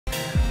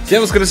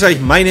Servus, grüß euch,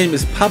 my name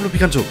is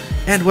PabloPicanto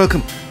and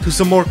welcome to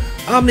some more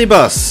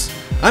Omnibus.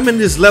 I'm in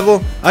this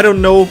level, I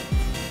don't know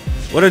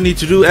what I need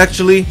to do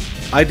actually,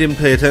 I didn't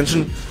pay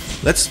attention.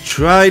 Let's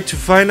try to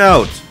find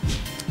out.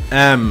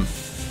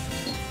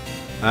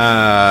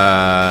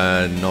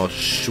 Not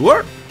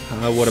sure.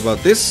 What about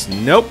this?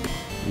 Nope.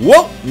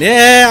 Whoa,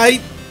 nah, I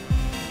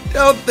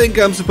don't think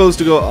I'm supposed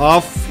to go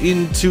off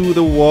into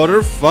the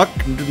water. Fuck,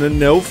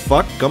 no,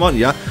 fuck, come on,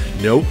 yeah.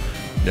 No,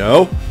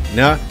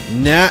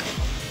 nah.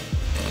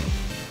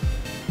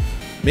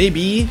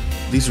 Maybe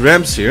these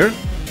ramps here.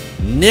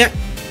 Nah.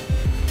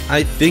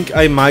 I think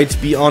I might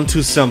be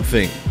onto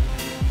something.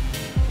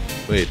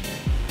 Wait.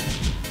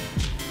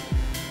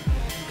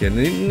 Okay,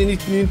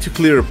 need to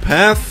clear a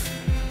path.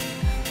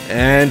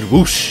 And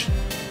whoosh.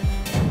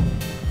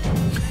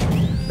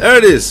 There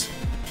it is.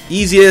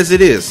 Easy as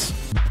it is.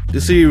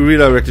 This city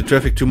redirected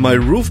traffic to my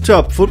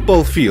rooftop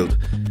football field.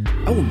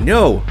 Oh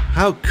no,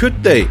 how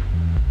could they?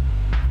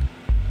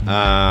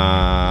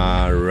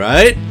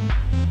 Right.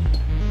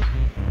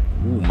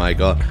 Oh my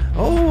god.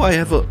 Oh, I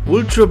have a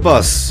ultra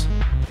bus.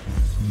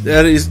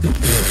 That is...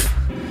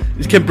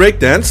 It can break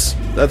dance.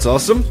 That's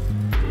awesome.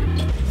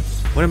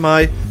 What am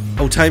I?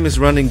 Oh, time is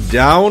running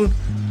down.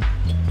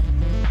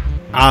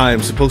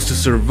 I'm supposed to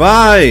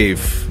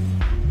survive.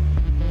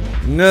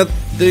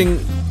 Nothing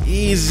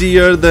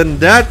easier than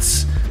that.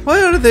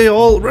 Why are they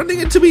all running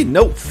into me?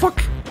 No,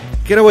 fuck.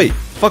 Get away.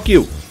 Fuck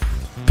you.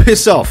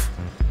 Piss off.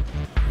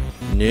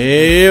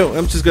 No,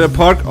 I'm just gonna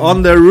park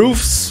on their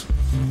roofs.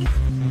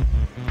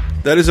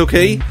 That is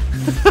okay.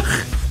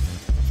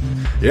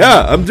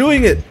 Yeah, I'm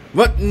doing it.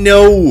 What?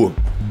 No.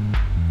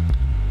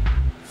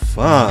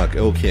 Fuck,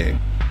 okay.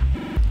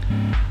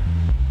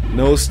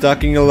 No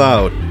stocking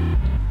allowed.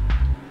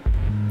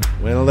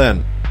 Well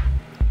then.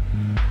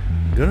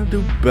 I'm gonna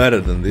do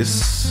better than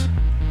this.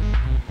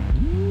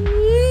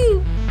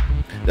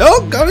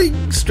 Oh,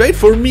 going straight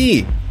for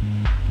me.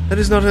 That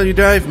is not how you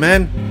drive,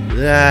 man.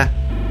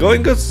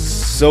 Going good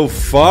so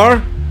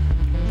far,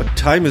 but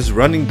time is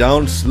running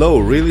down slow,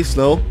 really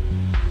slow.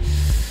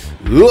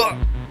 Ugh.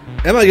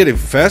 Am I getting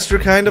faster,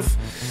 kind of?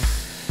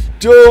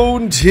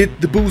 Don't hit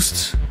the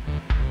boost.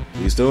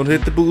 Please don't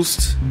hit the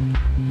boost.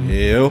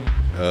 Ew.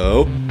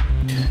 Oh.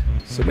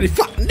 So many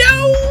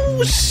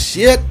no!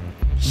 Shit.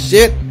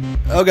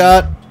 Oh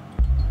god.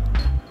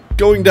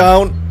 Going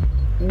down.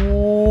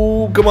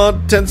 Ooh, come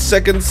on, 10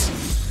 seconds.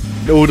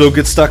 No, don't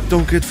get stuck.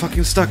 Don't get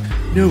fucking stuck.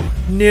 No,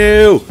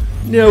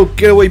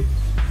 get away.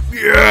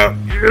 Yeah,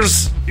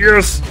 yes.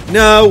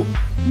 No.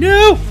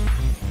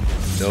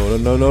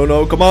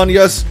 No, come on,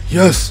 yes.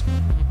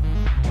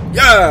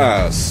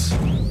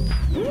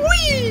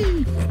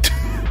 Whee!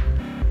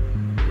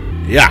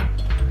 Yeah.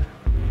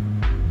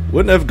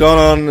 Wouldn't have gone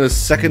on a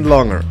second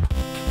longer.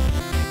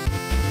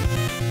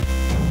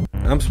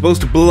 I'm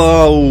supposed to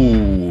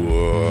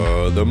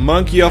blow the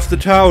monkey off the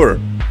tower.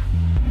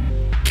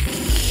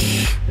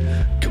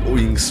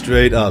 Going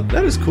straight up.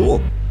 That is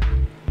cool.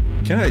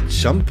 Can I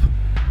jump?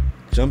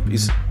 Jump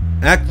is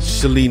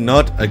actually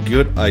not a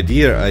good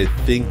idea, I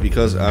think,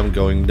 because I'm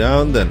going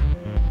down then.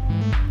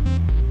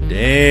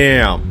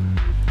 Damn.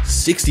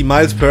 60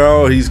 miles per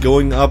hour, he's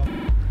going up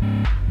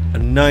a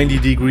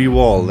 90-degree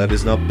wall. That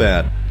is not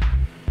bad.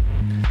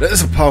 That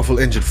is a powerful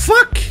engine.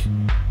 Fuck!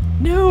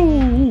 No!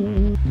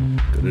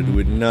 Gotta do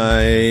it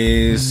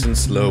nice and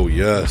slow.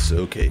 Yes,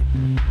 okay.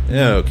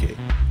 Okay,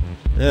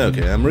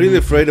 I'm really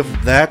afraid of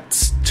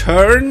that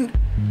turn.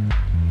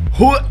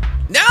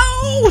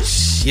 No!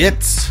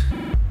 Shit!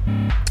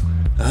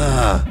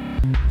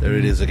 There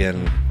it is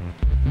again.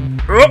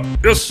 Oh,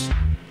 yes!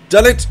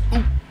 Done it!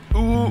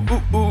 Ooh.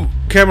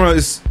 Camera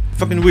is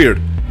fucking weird.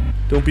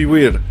 Don't be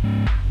weird.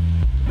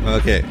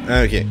 Okay.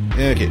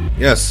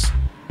 Yes.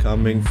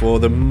 Coming for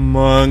the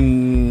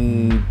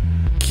monkey.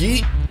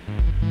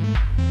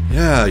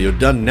 Yeah, you're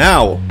done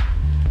now.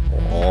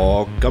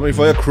 Oh, coming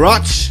for your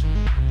crotch.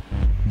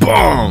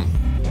 Boom!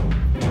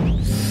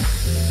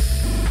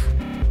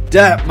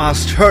 That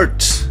must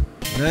hurt.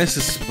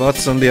 Nicest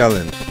spots on the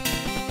island.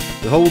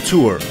 The whole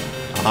tour.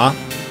 I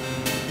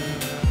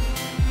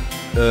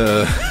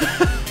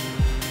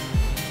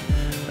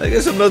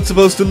guess I'm not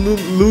supposed to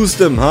lose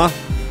them, huh?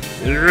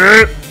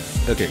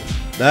 Okay,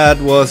 that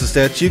was a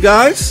statue,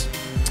 guys.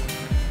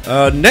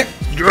 Next.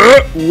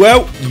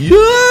 Well,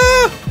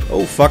 yeah.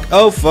 Oh fuck.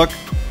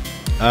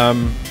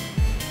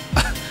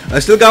 I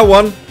still got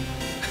one.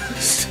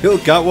 Still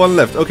got one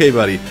left. Okay,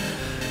 buddy.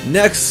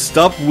 Next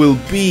stop will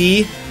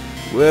be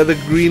where the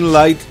green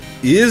light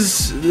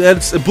is.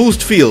 That's a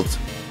boost field.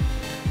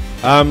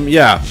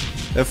 Yeah.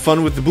 Have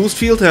fun with the boost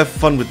field. Have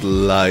fun with the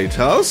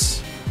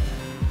lighthouse.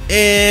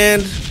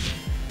 And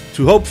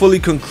to hopefully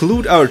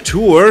conclude our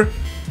tour,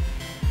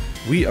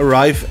 we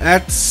arrive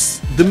at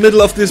the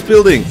middle of this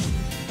building.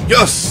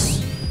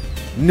 Yes!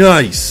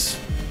 Nice!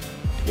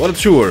 What a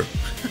tour.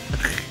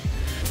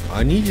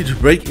 I needed to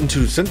break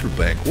into Central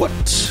Bank. What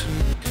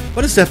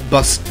is that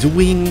bus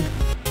doing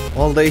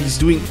all day? He's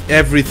doing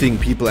everything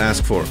people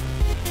ask for.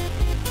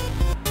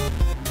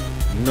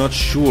 Not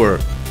sure.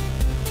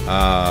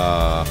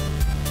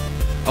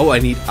 Oh, I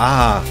need...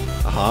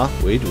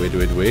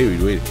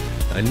 Wait.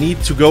 I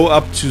need to go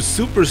up to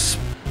super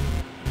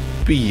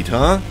speed,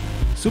 huh?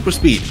 Super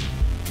speed.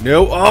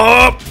 No.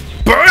 Oh!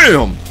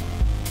 Bam!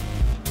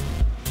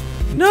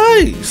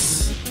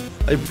 Nice!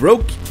 I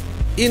broke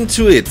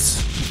into it.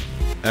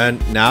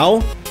 And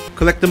now,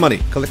 collect the money.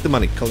 Collect the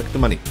money. Collect the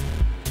money.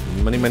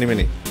 Money.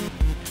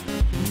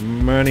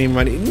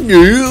 Money.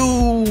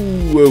 No!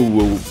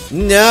 Whoa.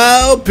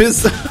 No!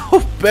 Piss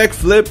off.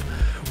 Backflip.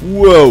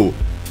 Whoa.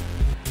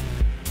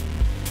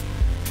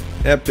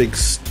 Epic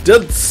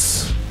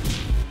stunts.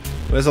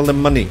 Where's all the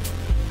money?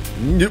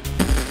 Nope.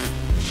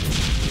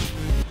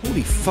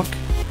 Holy fuck.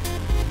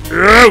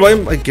 Why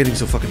am I getting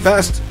so fucking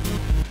fast?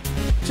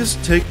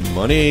 Just take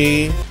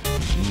money.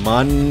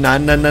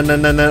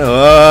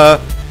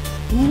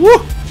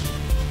 Woo.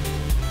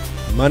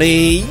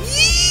 Money.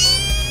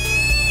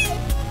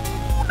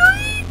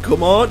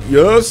 Come on.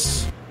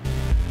 Yes.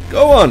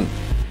 Go on.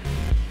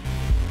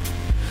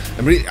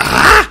 I'm really...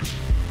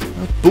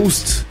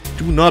 Boost.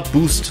 Do not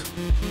boost.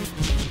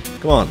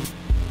 Come on.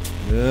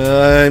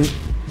 I'm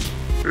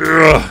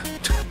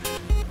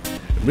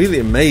really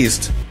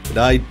amazed that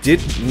I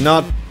did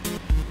not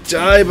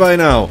die by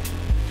now.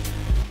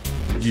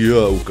 Yeah,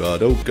 oh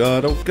god. No!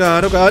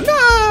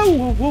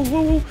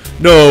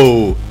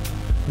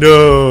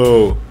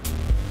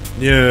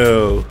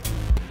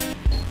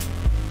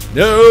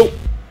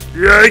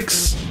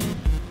 Yikes!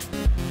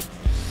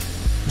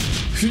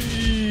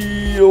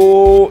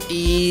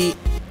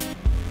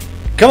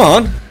 Come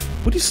on!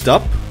 Would you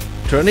stop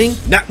turning?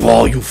 Nah.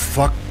 Oh, you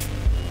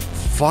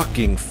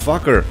fucking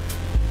fucker!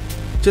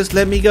 Just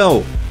let me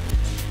go.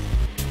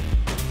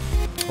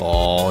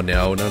 Oh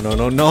no!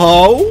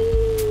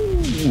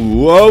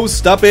 Whoa!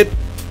 Stop it!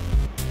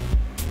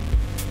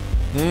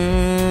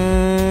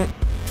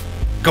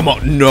 Come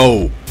on!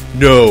 No!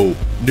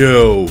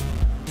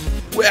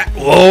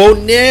 Oh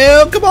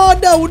no! Come on!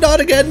 No! Not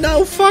again!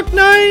 No! Fuck!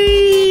 No!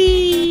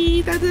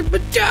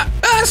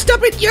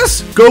 Stop it!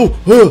 Yes! Go!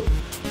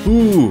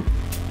 Ooh!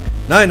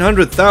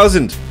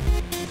 900,000!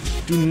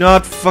 Do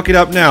not fuck it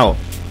up now!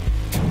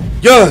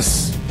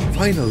 Yes!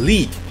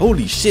 Finally!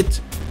 Holy shit!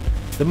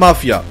 The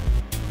mafia.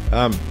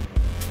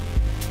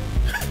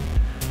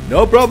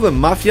 No problem,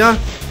 mafia.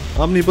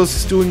 Omnibus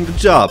is doing the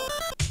job.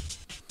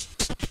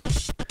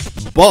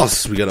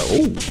 Boss, we gotta...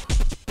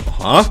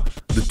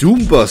 The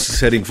Doom bus is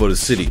heading for the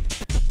city.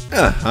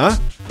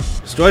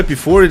 Destroy it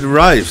before it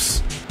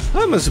arrives.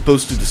 How am I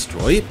supposed to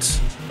destroy it?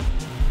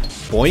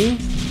 Boing.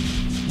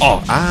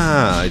 Oh,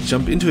 I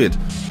jump into it.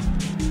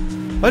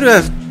 Why do I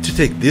have to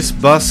take this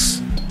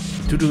bus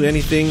to do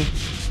anything?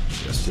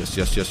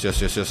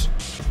 Yes.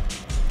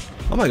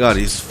 Oh my god,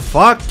 he's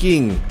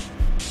fucking...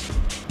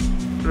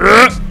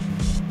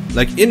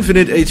 like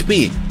infinite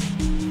HP.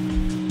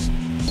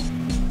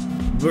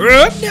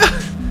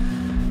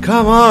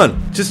 Come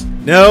on. Just...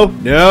 No.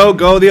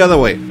 Go the other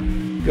way.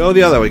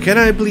 Can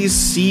I please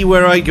see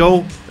where I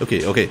go?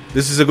 Okay.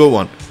 This is a good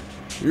one.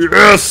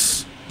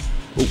 Yes!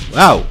 Oh,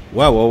 wow.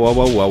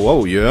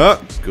 Whoa. Yeah.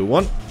 Good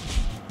one.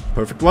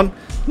 Perfect one.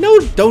 No,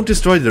 don't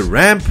destroy the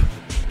ramp.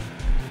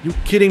 You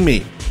kidding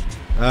me?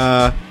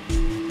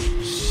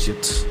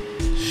 Shit.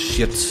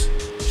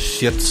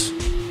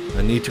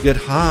 I need to get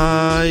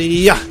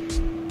high.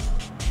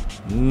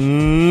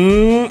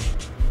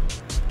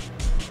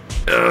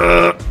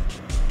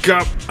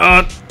 Come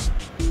on.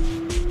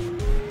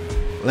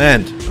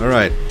 Land.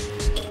 Alright.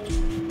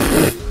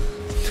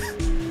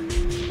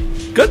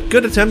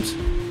 Good attempt.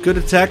 Good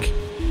attack.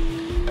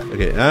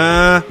 Okay,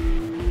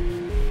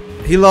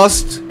 he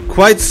lost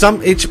quite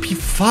some HP.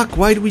 Fuck,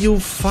 why do you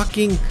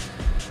fucking...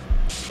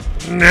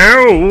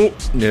 No.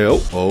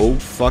 Oh,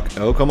 fuck.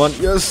 Oh, come on.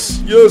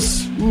 Yes.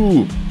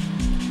 Ooh.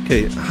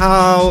 Okay,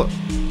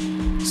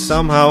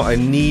 somehow I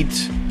need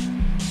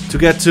to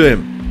get to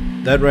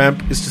him. That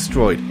ramp is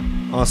destroyed.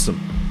 Awesome.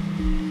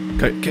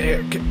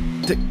 Okay.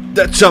 Take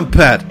that jump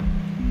pad.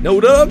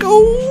 No,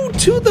 go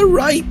to the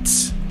right.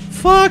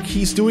 Fuck,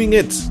 he's doing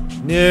it.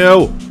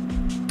 No.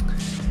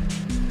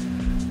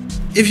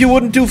 If you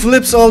wouldn't do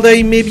flips all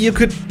day, maybe you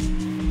could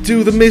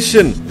do the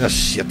mission. Ah,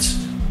 shit.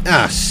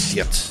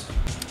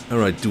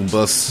 Alright,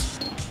 Doombus.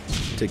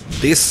 Take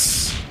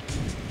this.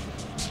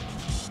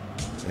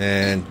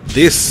 And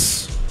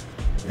this.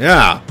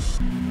 Yeah.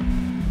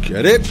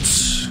 Get it?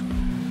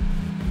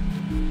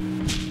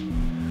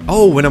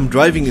 Oh, when I'm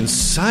driving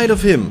inside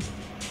of him,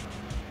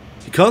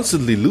 he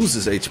constantly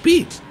loses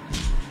HP.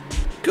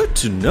 Good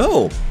to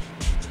know.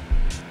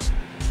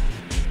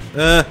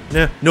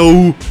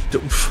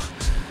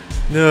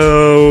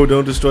 No,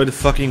 don't destroy the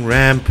fucking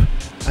ramp.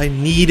 I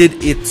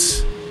needed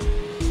it.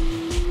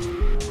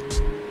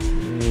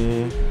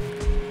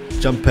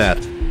 Jump pad.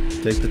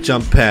 Take the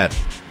jump pad.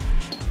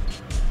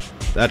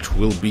 That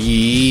will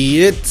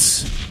be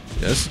it.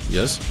 Yes.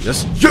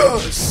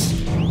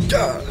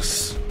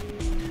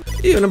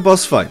 Even a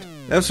boss fight.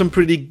 I have some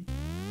pretty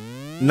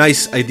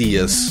nice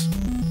ideas.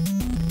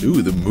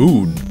 Ooh, the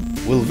moon.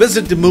 We'll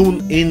visit the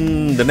moon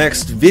in the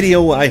next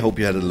video. I hope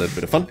you had a little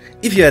bit of fun.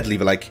 If you had,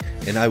 leave a like,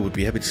 and I would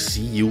be happy to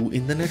see you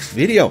in the next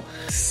video.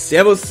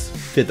 Servus,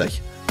 fit euch.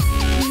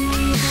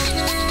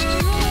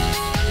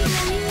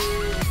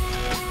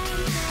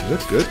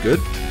 Good, good, good.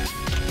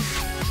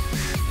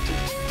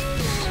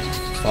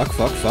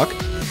 Fuck.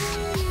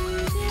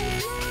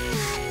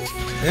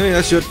 Maybe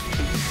I should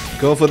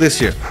go for this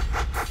here.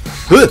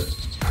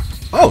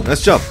 Oh,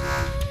 nice job.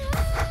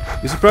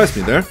 You surprised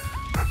me there.